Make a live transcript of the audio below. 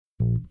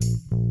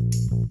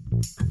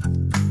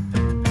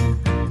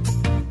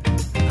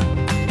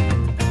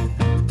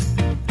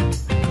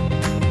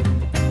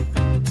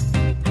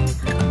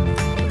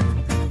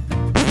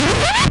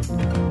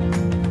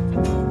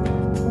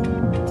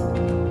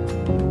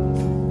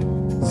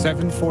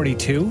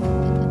$7:42.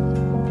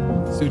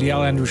 Sue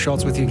DL, Andrew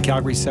Schultz with you in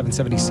Calgary,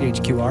 770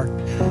 CHQR.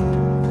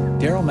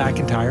 Daryl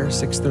McIntyre,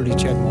 6:30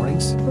 Ched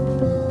Mornings.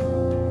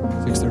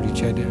 6:30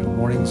 Ched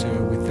Mornings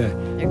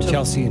with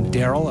Chelsea and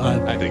Daryl.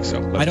 I think so.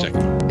 Let's check.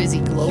 Busy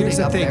gloating Here's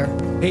the up thing. there.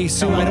 Hey,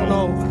 Sue, I don't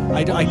know.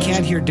 I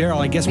can't hear Daryl.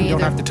 I guess we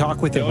don't have to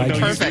talk with him. No, you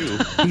Perfect.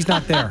 do. He's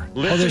not there.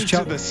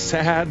 Listen to the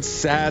sad,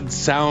 sad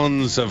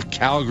sounds of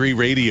Calgary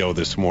radio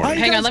this morning. Hi.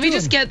 Hang on, guys let me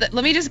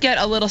doing? just get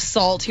a little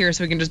salt here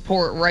so we can just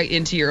pour it right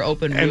into your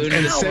open wound. And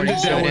this send morning,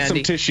 it down with some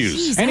Andy.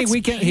 tissues. Any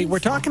weekend, hey, we're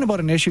talking about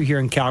an issue here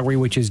in Calgary,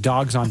 which is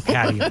dogs on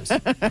patios.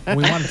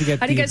 We wanted to get.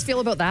 How do you guys feel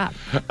about that?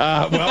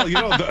 Well,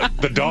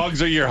 the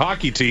dogs are your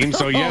hockey team,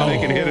 so yeah, they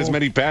can hit as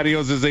many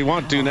patios as they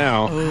want to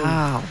now.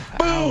 Wow.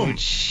 Boom!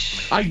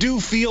 I do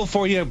feel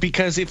for you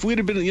because if we'd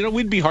have been,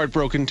 we'd be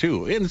heartbroken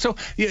too. And so,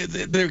 yeah,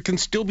 there can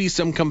still be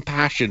some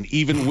compassion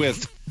even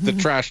with the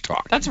trash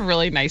talk. That's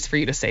really nice for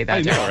you to say that.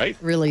 I know, Daryl. right?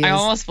 Really is. I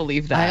almost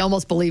believe that. I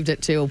almost believed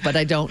it too, but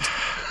I don't.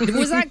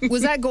 Was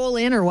that goal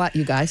in or what,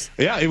 you guys?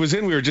 Yeah, it was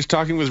in. We were just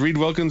talking with Reed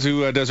Wilkins,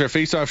 who does our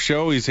face-off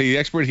show. He's the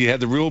expert. He had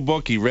the rule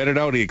book. He read it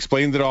out. He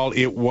explained it all.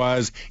 It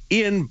was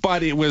in,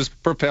 but it was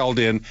propelled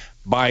in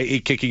by a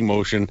kicking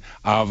motion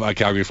of a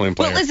Calgary Flame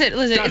player. Well, listen.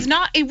 Done. It's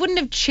not. It wouldn't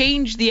have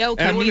changed the And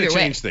it outcome wouldn't either have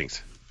way. changed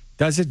things.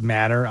 Does it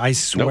matter? I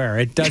swear,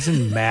 it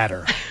doesn't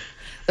matter.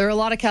 There are a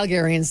lot of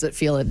Calgarians that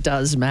feel it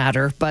does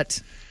matter,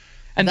 but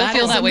And they'll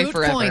feel is that a way moot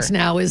forever. point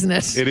now, isn't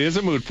it? It is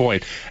a moot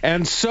point.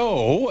 And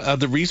so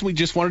the reason we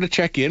just wanted to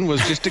check in was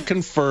just to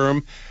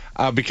confirm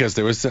because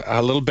there was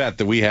a little bet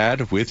that we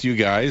had with you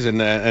guys. And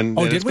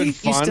did it's we? been You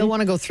fun. You still want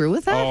to go through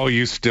with that? Oh,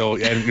 you still.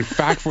 And in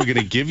fact, we're going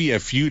to give you a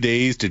few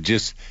days to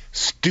just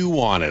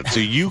stew on it so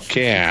you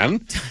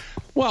can.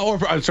 Well, or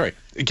I'm sorry,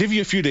 give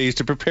you a few days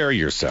to prepare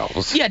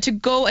yourselves. Yeah, to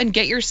go and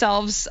get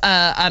yourselves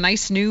a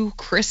nice new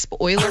crisp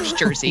Oilers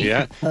jersey.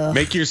 Yeah.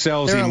 Make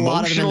yourselves There are a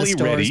lot of them in the emotionally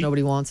stores. ready.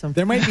 Nobody wants them.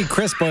 There might be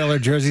crisp Oiler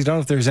jerseys. I don't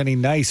know if there's any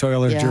nice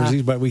Oiler Yeah.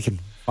 jerseys, but we can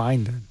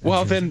find it.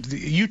 Well, then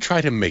you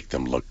try to make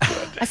them look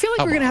good. I feel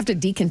like we're going to have to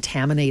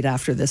decontaminate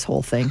after this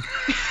whole thing.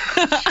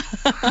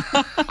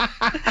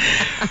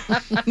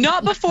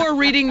 Not before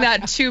reading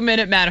that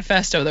 2-minute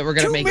manifesto that we're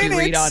going to 2 make you read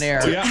minutes? on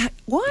air. Yeah.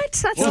 What?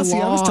 That's Well, see,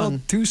 I was long.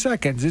 told 2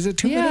 seconds. Is it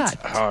 2 Yeah. minutes?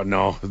 Oh,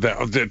 no.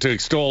 To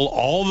extol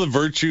all the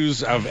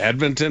virtues of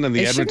Edmonton and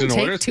the It Edmonton shouldn't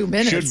take Oilers 2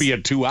 minutes. should be a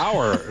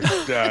 2-hour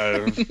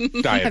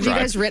diatribe. Have you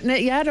guys written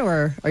it yet,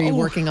 or are you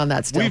working on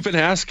that still? We've been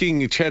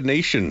asking Ched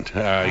Nation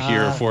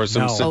here for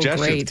some no.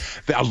 suggestions.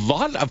 A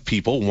lot of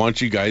people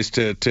want you guys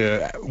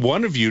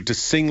one of you to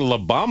sing La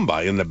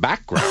Bamba in the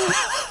background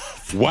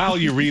while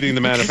you're reading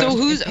the manifesto. So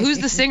who's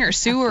the singer,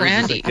 Sue or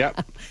Andy?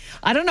 Yep.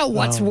 I don't know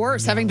what's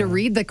worse, having to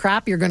read the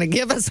crap you're going to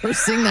give us or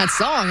sing that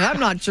song. I'm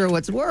not sure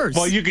what's worse.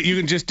 Well, you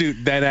can just do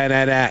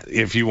that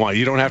if you want.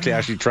 You don't have to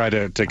actually try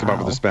to come up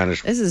with the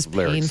Spanish This is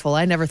lyrics. painful.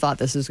 I never thought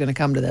this was going to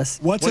come to this.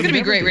 What's It's going to be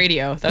it, great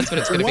radio. That's what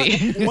it's going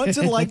to be. what's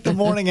it like the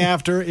morning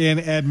after in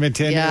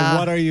Edmonton? Yeah.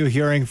 What are you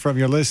hearing from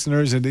your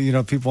listeners and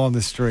people on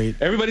the street?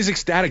 Everybody's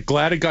ecstatic.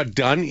 Glad it got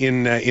done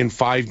in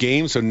 5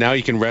 games. So now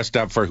you can rest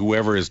up for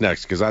whoever is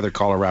next, because either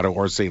Colorado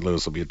or St.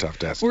 Louis will be a tough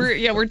test.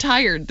 We're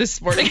tired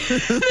this morning.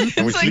 It's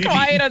like sleepy.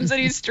 quiet on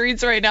city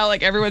streets right now.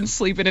 Like everyone's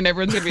sleeping and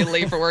everyone's gonna be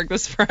late for work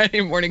this Friday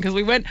morning because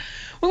we went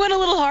a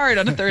little hard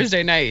on a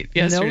Thursday night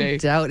yesterday. No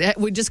doubt.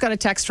 We just got a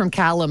text from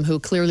Callum, who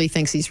clearly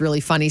thinks he's really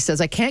funny.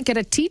 Says, I can't get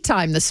a tea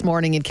time this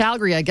morning in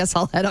Calgary. I guess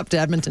I'll head up to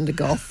Edmonton to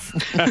golf.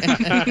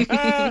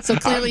 So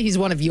clearly he's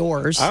one of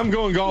yours. I'm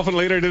going golfing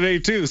later today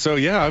too. So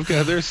yeah,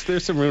 there's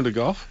some room to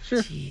golf.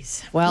 Sure.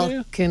 Jeez. Well,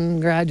 Yeah.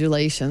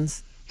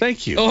 Congratulations.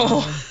 Thank you.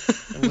 Oh,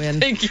 The win.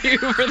 thank you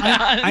for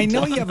that. I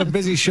know you have a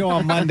busy show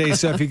on Monday,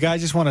 so if you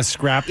guys just want to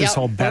scrap this Yep,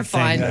 whole we're bet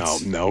fine.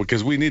 thing, No,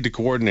 because we need to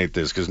coordinate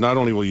this. Because not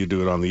only will you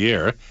do it on the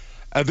air,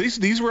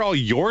 these were all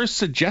your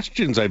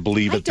suggestions, I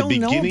believe, I at the don't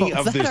know beginning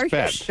about of that. this Are you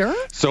bet. sure?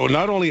 So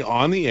not only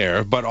on the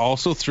air, but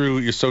also through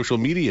your social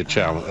media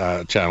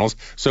channels.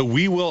 So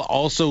we will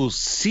also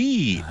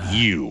see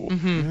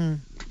you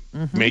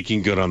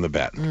making good on the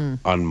bet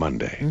on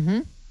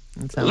Monday.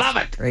 That sounds Love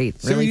it.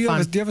 Great. So Really do you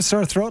fun. have a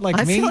sore throat like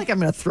I me? feel like I'm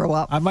going to throw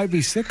up. I might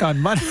be sick on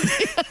Monday.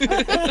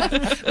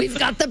 We've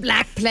got the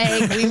Black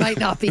Plague. We might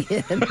not be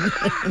in.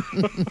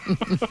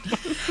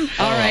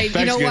 All right. You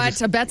thanks, know guys.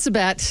 what? A bet's a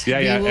bet. Yeah,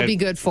 yeah, We will and- be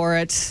good for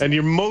it. And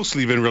you're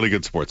mostly been really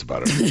good sports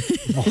about it.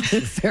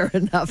 Fair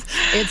enough.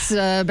 It's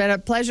been a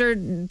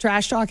pleasure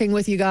trash talking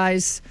with you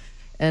guys.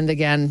 And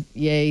again,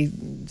 yay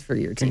for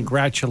your team.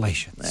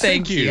 Congratulations.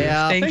 Thank you.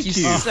 Yeah. Thank you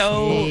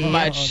so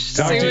much.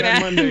 Talk to Sue you and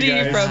on Monday,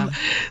 Andy guys. from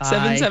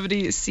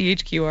 770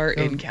 CHQR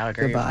in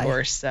Calgary, Goodbye. of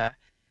course.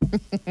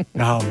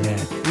 Oh,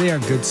 man. They are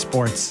good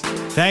sports.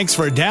 Thanks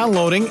for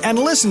downloading and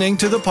listening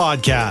to the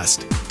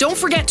podcast. Don't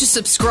forget to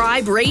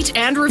subscribe, rate,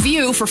 and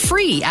review for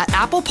free at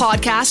Apple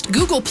Podcast,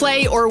 Google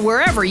Play, or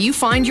wherever you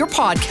find your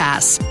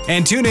podcasts.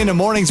 And tune in to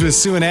Mornings with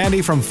Sue and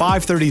Andy from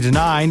 5:30 to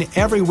 9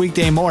 every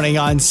weekday morning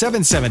on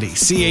 770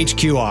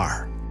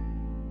 CHQR.